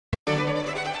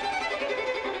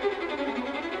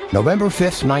November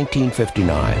 5th,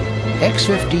 1959.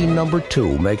 X-15 number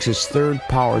 2 makes its third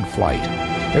powered flight.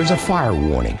 There's a fire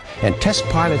warning, and test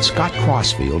pilot Scott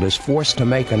Crossfield is forced to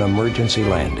make an emergency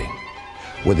landing.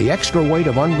 With the extra weight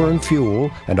of unburned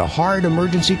fuel and a hard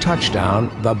emergency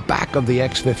touchdown, the back of the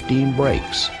X-15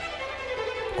 breaks.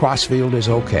 Crossfield is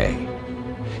okay.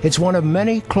 It's one of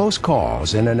many close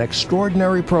calls in an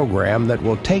extraordinary program that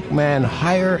will take man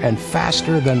higher and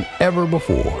faster than ever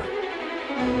before.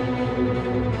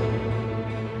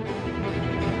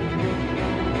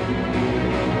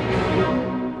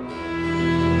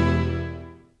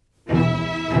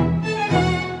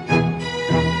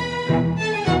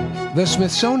 The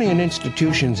Smithsonian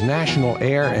Institution's National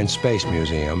Air and Space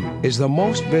Museum is the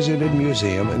most visited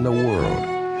museum in the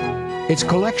world. Its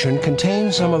collection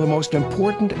contains some of the most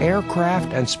important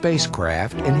aircraft and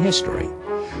spacecraft in history.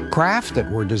 Craft that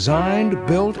were designed,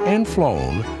 built, and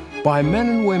flown by men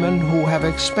and women who have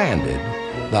expanded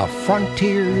the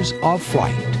frontiers of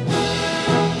flight.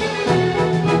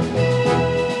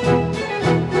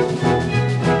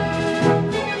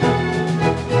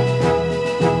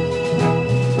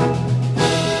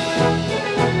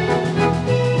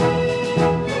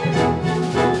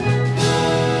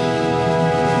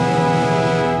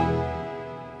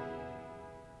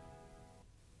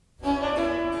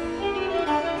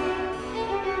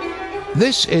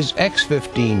 This is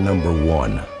X-15 number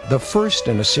 1, the first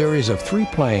in a series of 3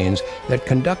 planes that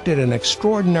conducted an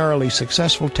extraordinarily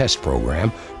successful test program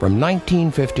from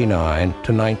 1959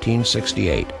 to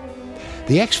 1968.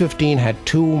 The X-15 had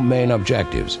 2 main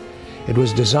objectives. It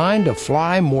was designed to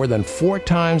fly more than 4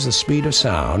 times the speed of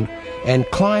sound and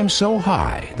climb so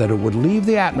high that it would leave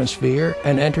the atmosphere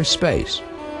and enter space.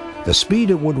 The speed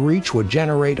it would reach would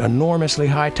generate enormously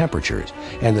high temperatures,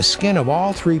 and the skin of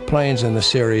all 3 planes in the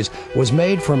series was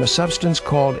made from a substance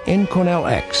called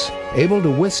Inconel X, able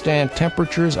to withstand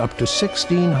temperatures up to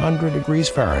 1600 degrees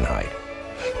Fahrenheit.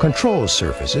 Control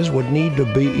surfaces would need to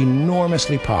be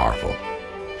enormously powerful.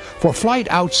 For flight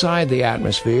outside the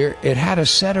atmosphere, it had a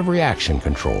set of reaction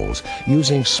controls,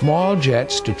 using small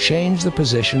jets to change the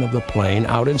position of the plane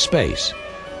out in space.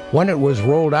 When it was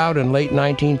rolled out in late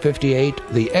 1958,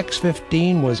 the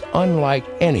X-15 was unlike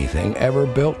anything ever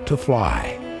built to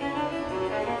fly.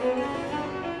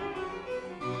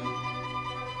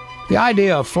 The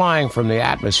idea of flying from the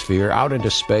atmosphere out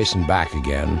into space and back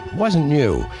again wasn't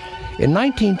new. In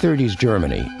 1930s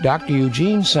Germany, Dr.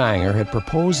 Eugene Sanger had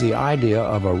proposed the idea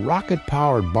of a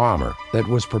rocket-powered bomber that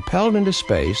was propelled into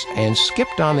space and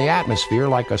skipped on the atmosphere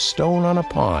like a stone on a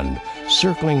pond,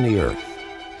 circling the Earth.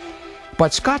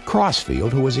 But Scott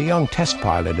Crossfield, who was a young test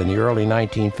pilot in the early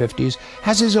 1950s,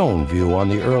 has his own view on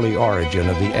the early origin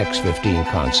of the X-15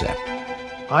 concept.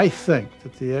 I think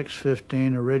that the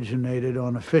X-15 originated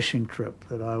on a fishing trip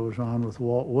that I was on with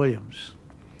Walt Williams.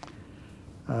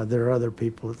 There are other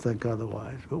people that think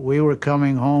otherwise. But we were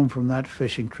coming home from that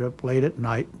fishing trip late at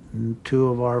night, and 2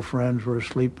 of our friends were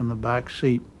asleep in the back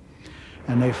seat.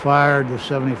 And they fired the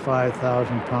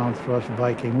 75,000-pound thrust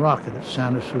Viking rocket at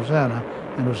Santa Susana,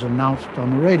 and it was announced on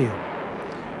the radio.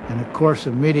 And of course,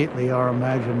 immediately our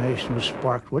imagination was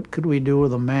sparked. What could we do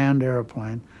with a manned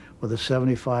airplane with a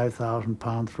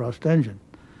 75,000-pound thrust engine?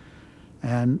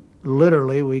 And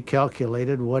literally, we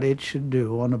calculated what it should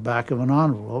do on the back of an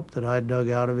envelope that I dug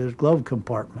out of his glove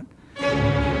compartment.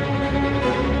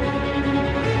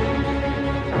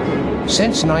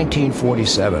 Since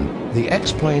 1947, the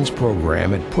X-Planes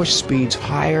program had pushed speeds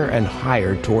higher and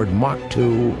higher toward Mach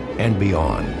 2 and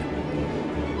beyond.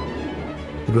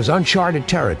 It was uncharted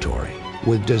territory,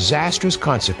 with disastrous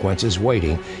consequences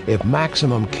waiting if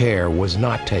maximum care was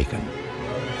not taken.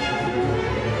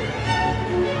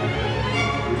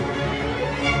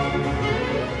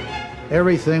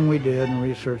 Everything we did in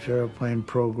Research Airplane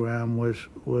program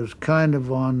was kind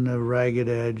of on the ragged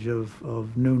edge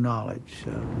of new knowledge,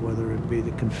 whether it be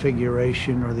the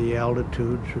configuration or the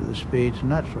altitudes or the speeds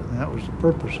and that sort of thing. That was the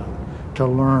purpose of it, to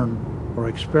learn or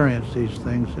experience these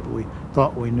things that we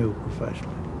thought we knew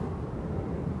professionally.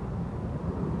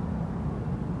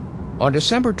 On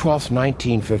December 12,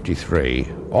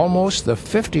 1953, almost the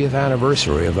 50th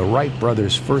anniversary of the Wright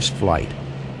brothers' first flight,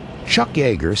 Chuck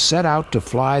Yeager set out to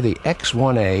fly the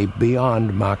X-1A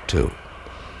beyond Mach 2.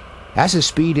 As his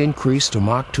speed increased to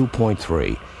Mach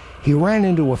 2.3, he ran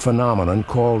into a phenomenon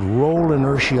called roll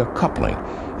inertia coupling,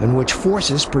 in which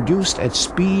forces produced at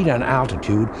speed and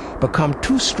altitude become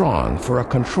too strong for a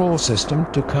control system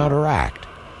to counteract.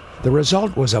 The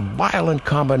result was a violent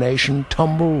combination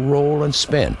tumble, roll, and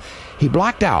spin. He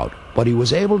blacked out, but he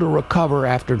was able to recover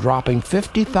after dropping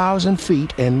 50,000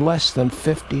 feet in less than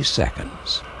 50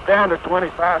 seconds. Down to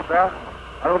 25,000.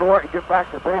 I don't know where I can get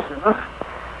back to base or nothing.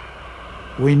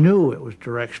 We knew it was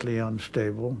directionally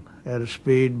unstable at a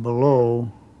speed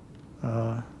below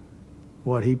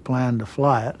what he planned to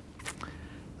fly it.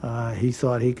 He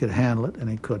thought he could handle it, and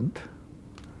he couldn't.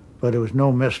 But it was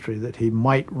no mystery that he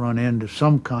might run into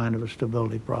some kind of a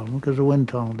stability problem because the wind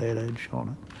tunnel data had shown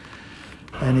it.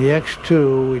 And the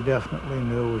X2, we definitely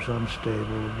knew was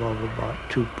unstable above about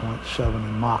 2.7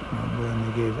 in Mach number,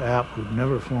 and they gave App, who'd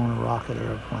never flown a rocket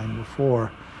airplane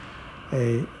before,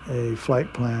 a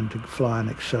flight plan to fly in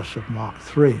excess of Mach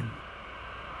 3.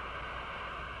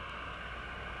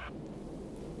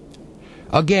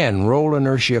 Again, roll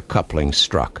inertia coupling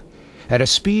struck. At a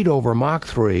speed over Mach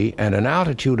 3 and an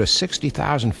altitude of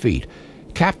 60,000 feet,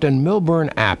 Captain Milburn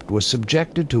Apt was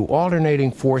subjected to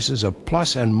alternating forces of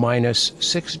plus and minus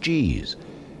 6 Gs.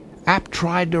 Apt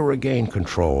tried to regain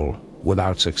control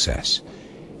without success.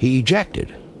 He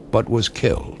ejected, but was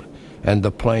killed, and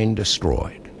the plane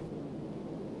destroyed.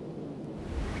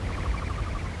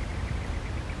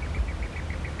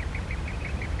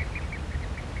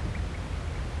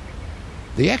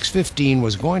 The X-15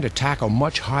 was going to tackle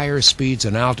much higher speeds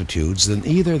and altitudes than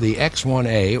either the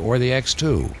X-1A or the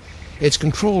X-2. Its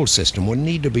control system would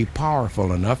need to be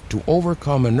powerful enough to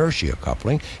overcome inertia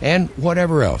coupling and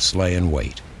whatever else lay in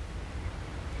wait.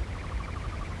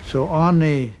 So on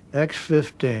the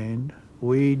X-15,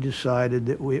 we decided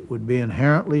that it would be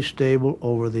inherently stable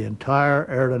over the entire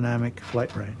aerodynamic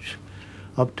flight range,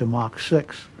 up to Mach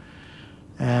 6.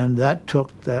 And that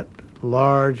took that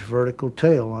large vertical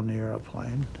tail on the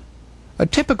airplane. A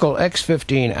typical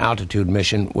X-15 altitude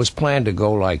mission was planned to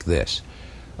go like this.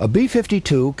 A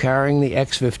B-52 carrying the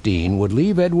X-15 would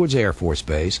leave Edwards Air Force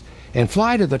Base and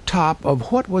fly to the top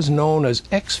of what was known as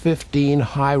X-15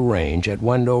 High Range at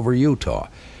Wendover, Utah.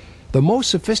 The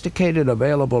most sophisticated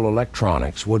available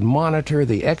electronics would monitor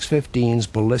the X-15's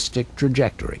ballistic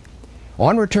trajectory.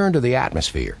 On return to the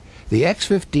atmosphere, the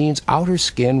X-15's outer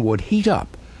skin would heat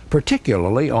up,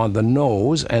 particularly on the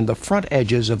nose and the front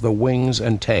edges of the wings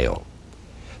and tail.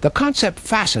 The concept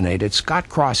fascinated Scott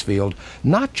Crossfield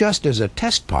not just as a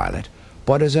test pilot,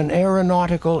 but as an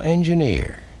aeronautical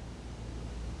engineer.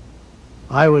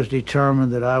 I was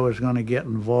determined that I was going to get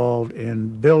involved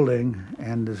in building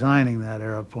and designing that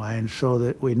airplane so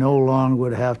that we no longer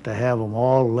would have to have them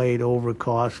all laid over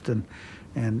cost and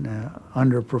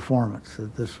under performance.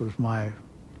 That this was my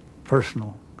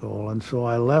personal goal. And so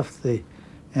I left the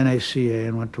NACA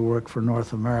and went to work for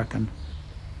North American.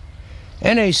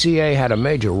 NACA had a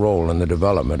major role in the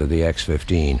development of the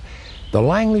X-15. The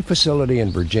Langley facility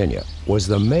in Virginia was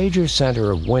the major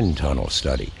center of wind tunnel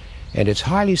study, and its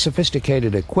highly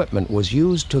sophisticated equipment was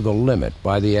used to the limit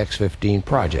by the X-15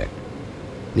 project.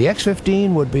 The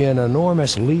X-15 would be an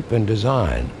enormous leap in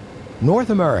design. North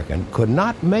American could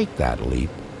not make that leap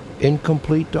in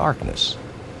complete darkness.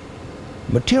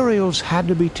 Materials had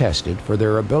to be tested for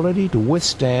their ability to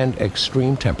withstand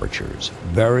extreme temperatures.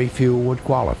 Very few would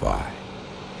qualify.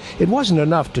 It wasn't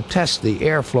enough to test the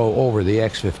airflow over the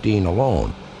X-15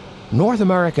 alone. North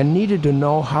America needed to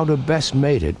know how to best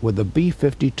mate it with the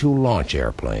B-52 launch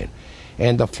airplane,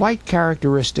 and the flight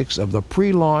characteristics of the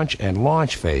pre-launch and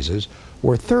launch phases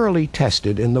were thoroughly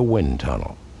tested in the wind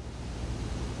tunnel.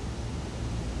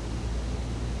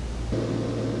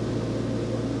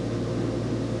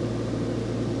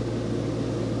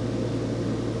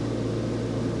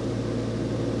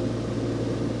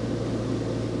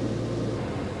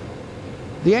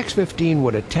 The X-15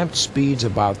 would attempt speeds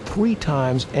about 3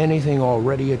 times anything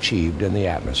already achieved in the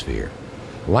atmosphere.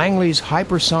 Langley's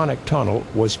hypersonic tunnel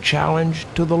was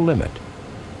challenged to the limit.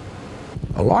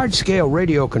 A large-scale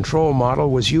radio control model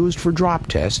was used for drop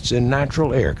tests in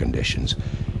natural air conditions.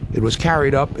 It was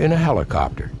carried up in a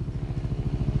helicopter.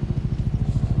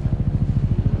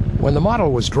 When the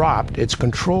model was dropped, its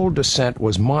controlled descent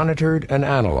was monitored and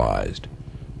analyzed.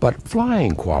 But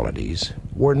flying qualities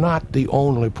were not the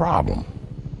only problem.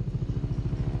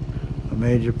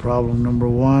 Major problem number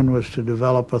one was to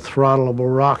develop a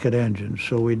throttleable rocket engine,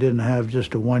 so we didn't have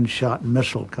just a one-shot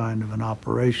missile kind of an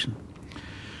operation.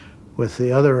 With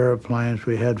the other airplanes,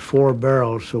 we had 4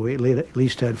 barrels, so we at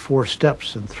least had 4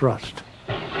 steps in thrust.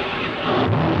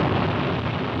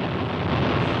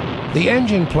 The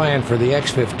engine plan for the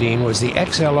X-15 was the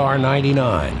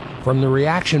XLR-99 from the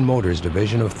Reaction Motors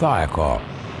division of Thiokol.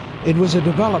 It was a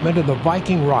development of the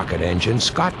Viking rocket engine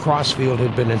Scott Crossfield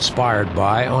had been inspired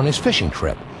by on his fishing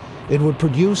trip. It would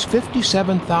produce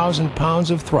 57,000 pounds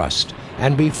of thrust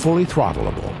and be fully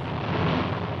throttleable.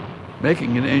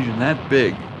 Making an engine that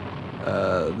big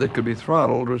that could be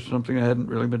throttled was something that hadn't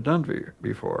really been done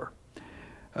before.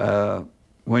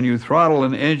 When you throttle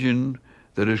an engine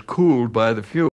that is cooled by the fuel,